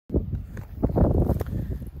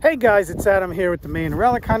Hey guys, it's Adam here with the MAINE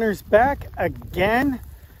Relic Hunters, back again.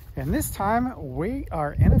 And this time we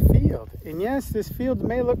are in a field. And yes, this field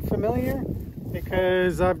may look familiar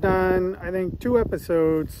because I've done, I think, 2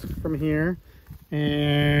 episodes from here.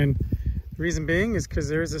 And the reason being is because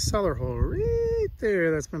there's a cellar hole right there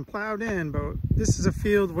that's been plowed in. But this is a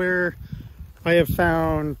field where I have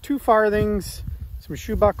found 2 farthings, some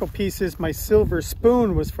shoe buckle pieces. My silver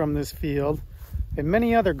spoon was from this field, and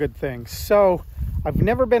many other good things. So I've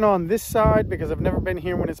never been on this side because I've never been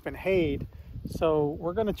here when it's been hayed. So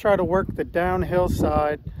we're going to try to work the downhill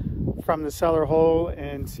side from the cellar hole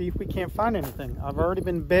and see if we can't find anything. I've already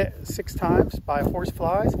been bit 6 times by horse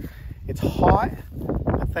flies. It's hot,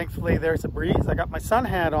 and thankfully there's a breeze. I got my sun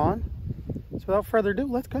hat on. So without further ado,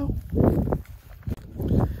 let's go.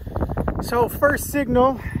 So first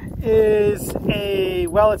signal is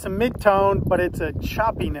it's a mid-tone, but it's a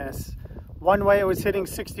choppiness. One way it was hitting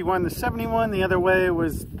 61 to 71, the other way it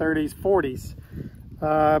was 30s, 40s.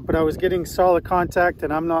 But I was getting solid contact,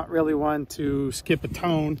 and I'm not really one to skip a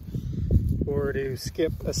tone or to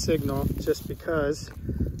skip a signal just because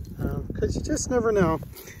you just never know.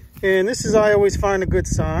 And this is, I always find, a good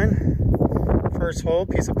sign. First hole,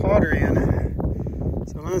 piece of pottery in it.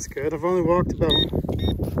 So that's good. I've only walked about, I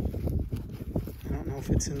don't know if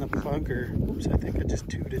it's in the plug or, oops, I think I just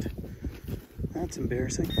tooted. That's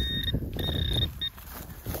embarrassing.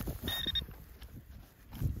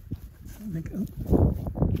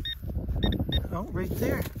 Oh, right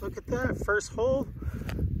there. Look at that. First hole.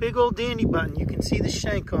 Big old dandy button. You can see the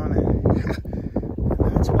shank on it.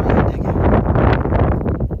 That's why I dig it.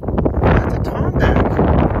 That's a tomback.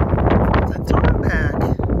 That's a tomback.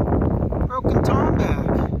 Broken tomback.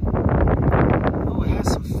 Oh, it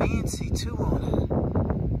has some fancy too on it.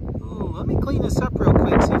 Oh, let me clean this up real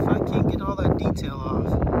quick, see if I can't get all that detail off.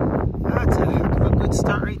 That's a heck of a good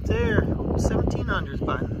start right there. Oh, 1700s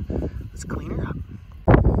button. Let's clean her up.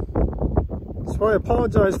 So I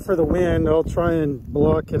apologize for the wind. I'll try and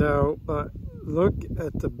block it out, but look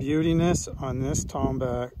at the beautiness on this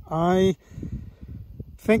tomback. I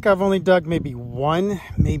think I've only dug maybe 1,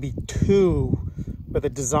 maybe 2 with a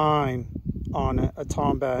design on it, a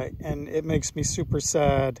tomback, and it makes me super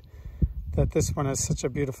sad that this one has such a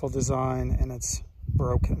beautiful design and it's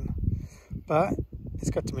broken. But it's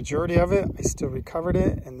got the majority of it. I still recovered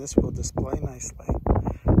it, and this will display nicely.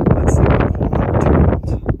 Let's see what hole number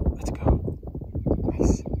 2 holds. Let's go.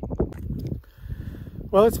 Nice.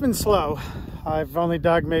 Well, it's been slow. I've only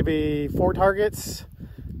dug maybe 4 targets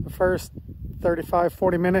the first 35,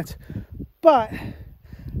 40 minutes, but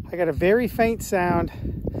I got a very faint sound.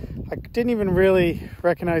 I didn't even really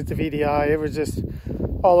recognize the VDI. It was just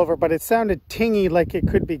all over, but it sounded tingy, like it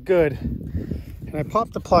could be good. And I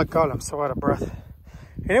popped the plug. God, I'm so out of breath.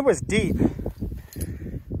 And it was deep.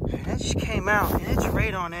 And it just came out, and it's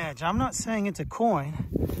right on edge. I'm not saying it's a coin.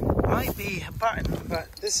 It might be a button,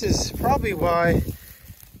 but this is probably why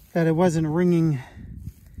that it wasn't ringing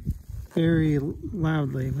very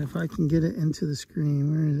loudly. If I can get it into the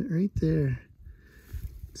screen, where is it? Right there.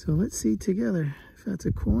 So let's see together if that's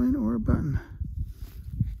a coin or a button.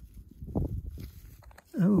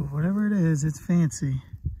 Oh, whatever it is, it's fancy.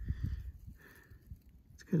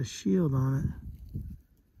 It's got a shield on it.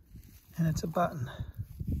 And it's a button.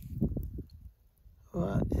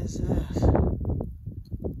 What is this?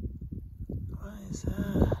 What is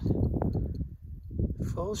that?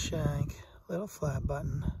 Full shank, little flat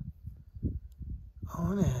button.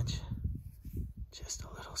 On edge. Just a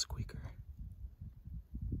little squeaker.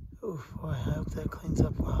 Oh boy, I hope that cleans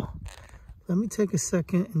up well. Let me take a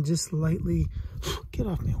second and just lightly get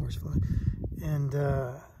off my horsefly and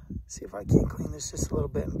see if I can't clean this just a little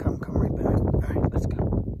bit and come right back. All right, let's go.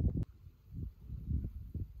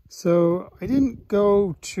 So I didn't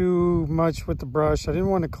go too much with the brush. I didn't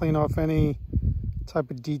want to clean off any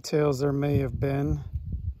type of details there may have been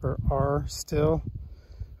or are still,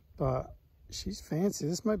 but she's fancy.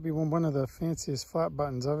 This might be one of the fanciest flat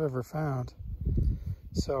buttons I've ever found.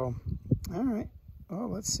 So, all right. Well,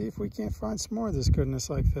 let's see if we can't find some more of this goodness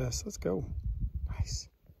like this. Let's go. Nice.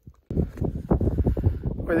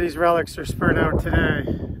 Where these relics are spread out today.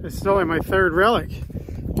 This is only my 3rd relic.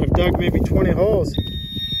 I've dug maybe 20 holes.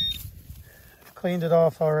 I've cleaned it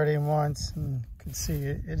off already once, and you can see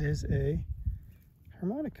it. It is a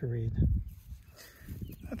harmonica reed.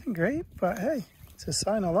 Nothing great, but hey, it's a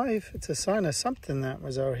sign of life. It's a sign of something that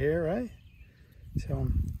was out here, right? So,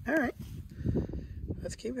 all right.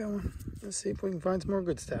 Let's keep going. Let's see if we can find some more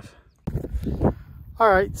good stuff. All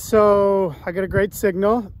right, so I got a great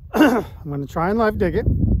signal. I'm going to try and live dig it,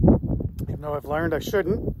 even though I've learned I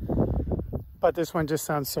shouldn't. But this one just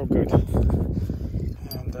sounds so good.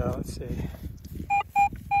 And let's see.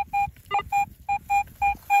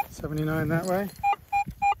 79 that way.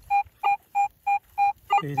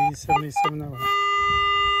 80, 77 that way.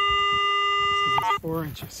 This is 4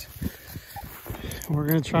 inches. We're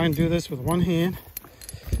going to try and do this with one hand.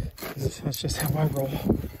 That's just how I roll.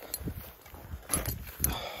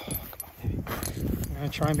 Oh, come on, baby. I'm going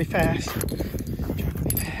to try and be fast. I'm trying to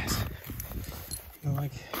be fast. You know,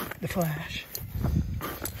 like the Flash.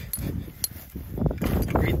 I'm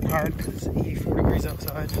breathing hard because it's 84 degrees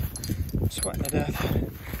outside. I'm sweating to death.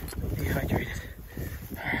 I'm dehydrated.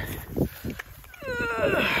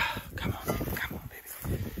 Come on, baby.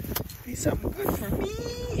 Be something good for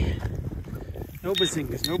me. No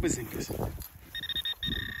bazingas, no bazingas.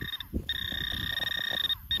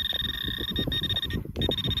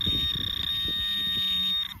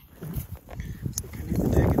 It's like I need to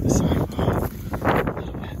dig in the sidewalk a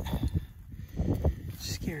little bit. It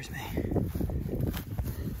scares me.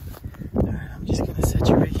 Alright, I'm just gonna set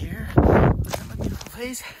you right here. Look at my beautiful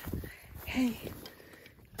face. Hey.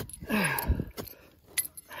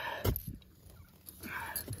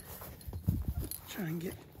 Try and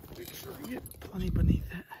make sure I get plenty beneath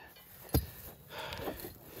it.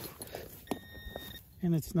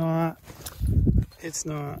 And it's not,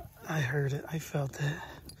 I heard it, I felt it.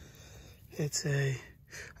 It's a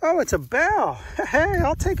bell. Hey,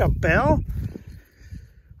 I'll take a bell.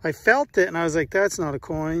 I felt it and I was like, that's not a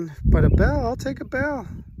coin, but a bell, I'll take a bell.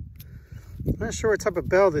 I'm not sure what type of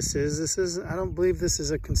bell this is. I don't believe this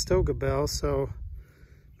is a Constoga bell, so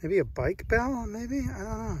maybe a bike bell, maybe? I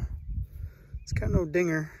don't know. It's got no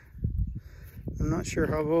dinger. I'm not sure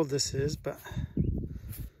how old this is, but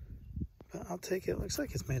I'll take it. Looks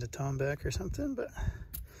like it's made of tomback or something, but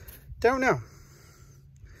don't know.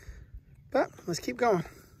 But let's keep going.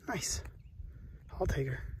 Nice. I'll take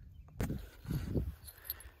her.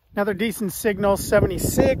 Another decent signal,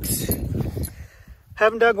 76.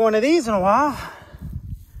 Haven't dug one of these in a while.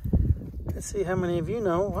 Let's see how many of you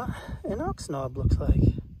know what an ox knob looks like.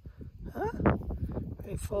 Huh?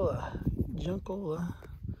 Very full of junkola.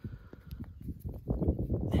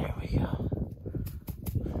 There we go.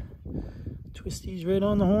 Twisties right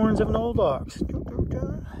on the horns of an old ox.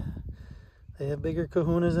 They have bigger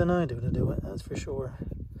kahunas than I do to do it, that's for sure.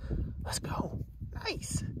 Let's go.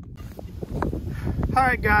 Nice. All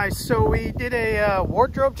right, guys, so we did a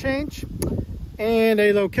wardrobe change and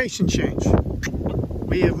a location change.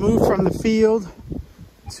 We have moved from the field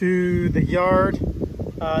to the yard.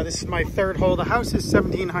 This is my third hole. The house is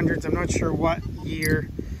 1700s. I'm not sure what year,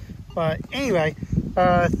 but anyway,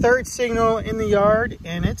 third signal in the yard,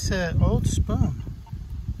 and it's an old spoon.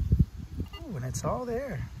 Oh, and it's all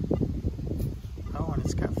there. Oh, and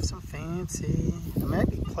it's got some fancy. It might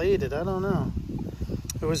be plated. I don't know.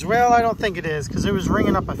 It was, well, I don't think it is, because it was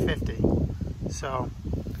ringing up a 50. So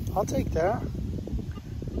I'll take that.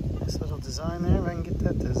 Nice little design there. If I can get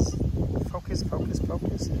that to focus, focus,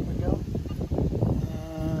 focus. There we go.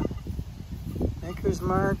 And Maker's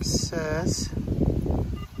Mark says,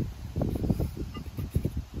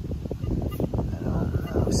 I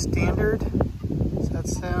don't know, standard. Does that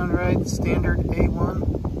sound right? Standard A1?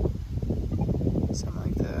 Something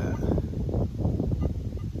like that.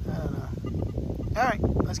 I don't know. All right,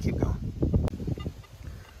 let's keep going.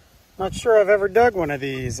 Not sure I've ever dug one of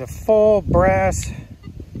these. A full brass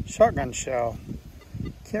shotgun shell.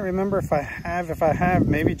 Can't remember if I have. If I have,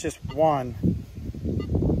 maybe just one.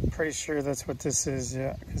 Pretty sure that's what this is,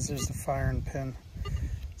 yeah, because there's the firing pin.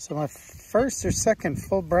 So my first or second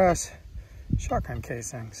full brass shotgun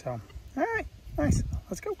casing. So, all right, nice.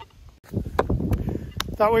 Let's go.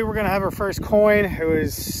 Thought we were going to have our first coin. It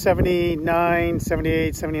was 79,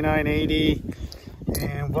 78, 79, 80.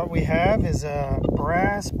 And what we have is a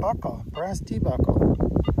brass buckle, brass T-buckle.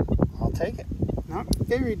 I'll take it. Not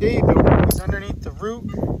very deep, but it was underneath the root.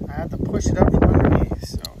 I had to push it up from underneath,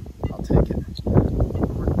 so I'll take it.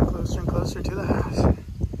 We're working closer and closer to the house.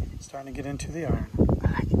 Starting to get into the iron.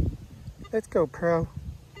 I like it. Let's go, pro.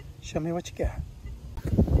 Show me what you got.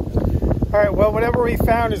 All right, well, whatever we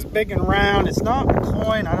found is big and round. It's not a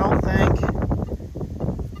coin, I don't think.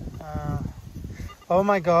 Oh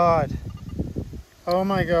my God. Oh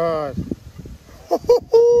my God.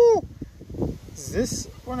 Is this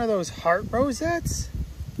one of those heart rosettes?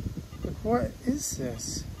 Like, what is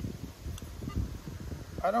this?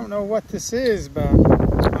 I don't know what this is, but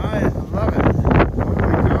I love it. Oh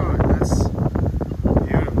my God, that's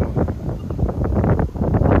beautiful.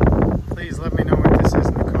 Please let me know what this is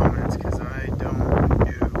in the comments, because I don't know.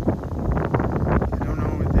 I don't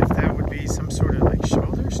know if that would be some sort of like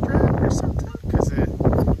shoulder strap or something, because it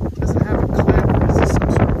doesn't have a clip. Is this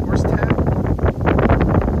some sort of horse tab? Let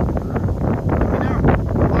me know.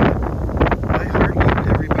 I love it. I heart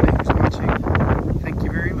you, everybody who's watching. Thank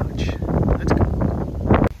you very much.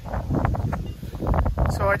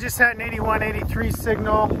 just had an 81, 83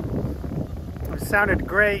 signal. It sounded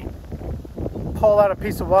great. Pulled out a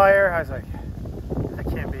piece of wire. I was like, that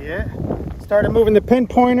can't be it. Started moving the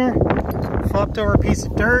pinpointer. Flopped over a piece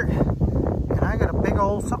of dirt. And I got a big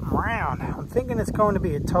old something round. I'm thinking it's going to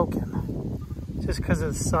be a token. Just because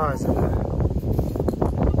of the size of it.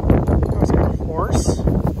 There's got a horse.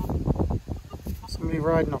 Somebody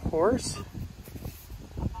riding a horse.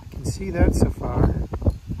 I can see that so far.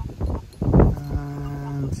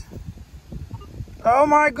 And oh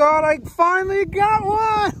my God, I finally got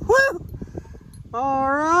one! Woo!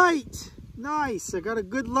 All right, nice. I got a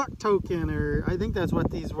good luck token, or I think that's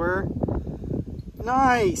what these were.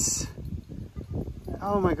 Nice.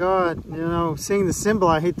 Oh my God, you know, seeing the symbol,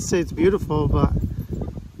 I hate to say it's beautiful, but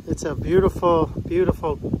it's a beautiful,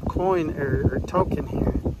 beautiful coin or token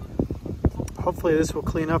here. Hopefully this will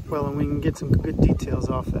clean up well and we can get some good details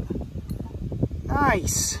off it.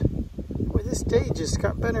 Nice. Boy, this day just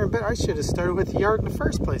got better and better. I should have started with the yard in the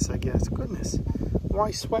first place, I guess. Goodness.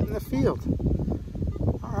 Why sweat in the field?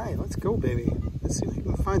 All right, let's go, baby. Let's see if we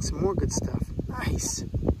can find some more good stuff. Nice.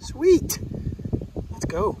 Sweet. Let's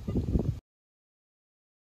go.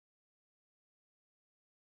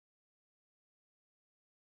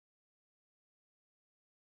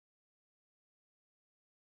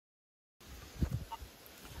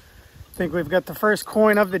 I think we've got the first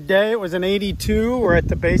coin of the day. It was an 82. We're at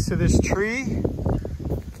the base of this tree,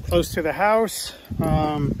 close to the house.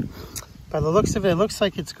 By the looks of it, it looks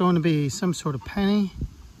like it's going to be some sort of penny.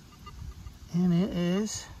 And it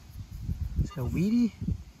is. Is it a Wheatie?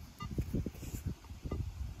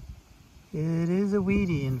 It is a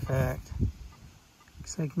Wheatie, in fact.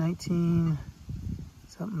 Looks like 19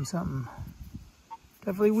 something something.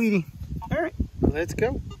 Definitely Wheatie. All right, let's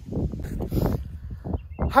go.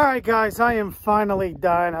 All right, guys, I am finally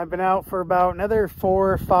done. I've been out for about another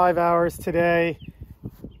 4 or 5 hours today,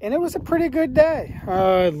 and it was a pretty good day.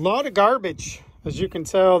 A lot of garbage, as you can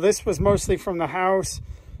tell. This was mostly from the house.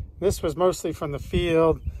 This was mostly from the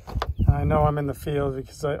field. I know I'm in the field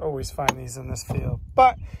because I always find these in this field.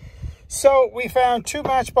 But, so we found 2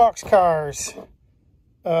 Matchbox cars.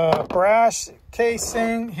 Brass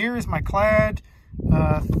casing. Here's my clad.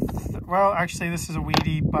 Well, actually, this is a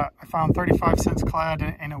Wheatie, but I found 35 cents clad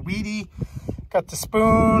in a Wheatie. Got the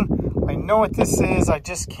spoon. I know what this is. I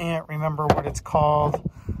just can't remember what it's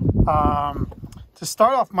called. To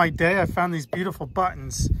start off my day, I found these beautiful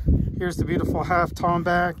buttons. Here's the beautiful half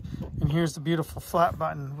tomback, and here's the beautiful flat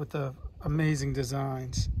button with the amazing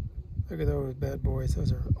designs. Look at those bad boys.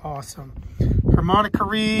 Those are awesome. Harmonica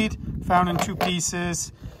reed, found in 2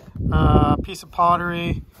 pieces. Piece of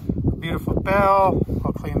pottery. Beautiful bell.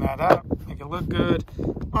 I'll clean that up, make it look good.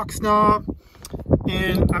 Ox knob,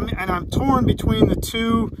 and I'm torn between the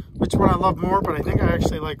two, which one I love more, but I think I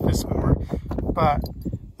actually like this more. But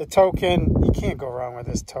the token, you can't go wrong with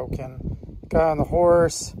this token. Guy on the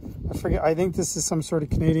horse. I forget. I think this is some sort of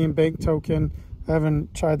Canadian bank token. I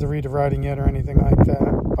haven't tried to read the writing yet or anything like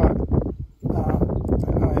that. But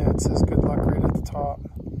oh yeah, it says good luck right at the top.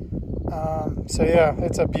 So yeah,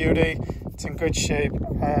 it's a beauty. It's in good shape.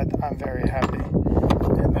 I'm very happy.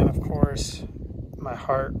 And then, of course, my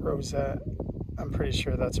heart rosette. I'm pretty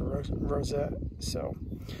sure that's a rosette. So,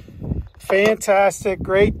 fantastic.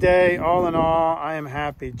 Great day. All in all, I am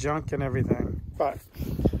happy. Junk and everything. But,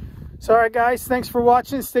 so, all right, guys. Thanks for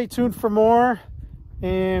watching. Stay tuned for more.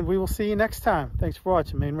 And we will see you next time. Thanks for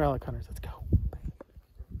watching, Maine Relic Hunters. Let's go.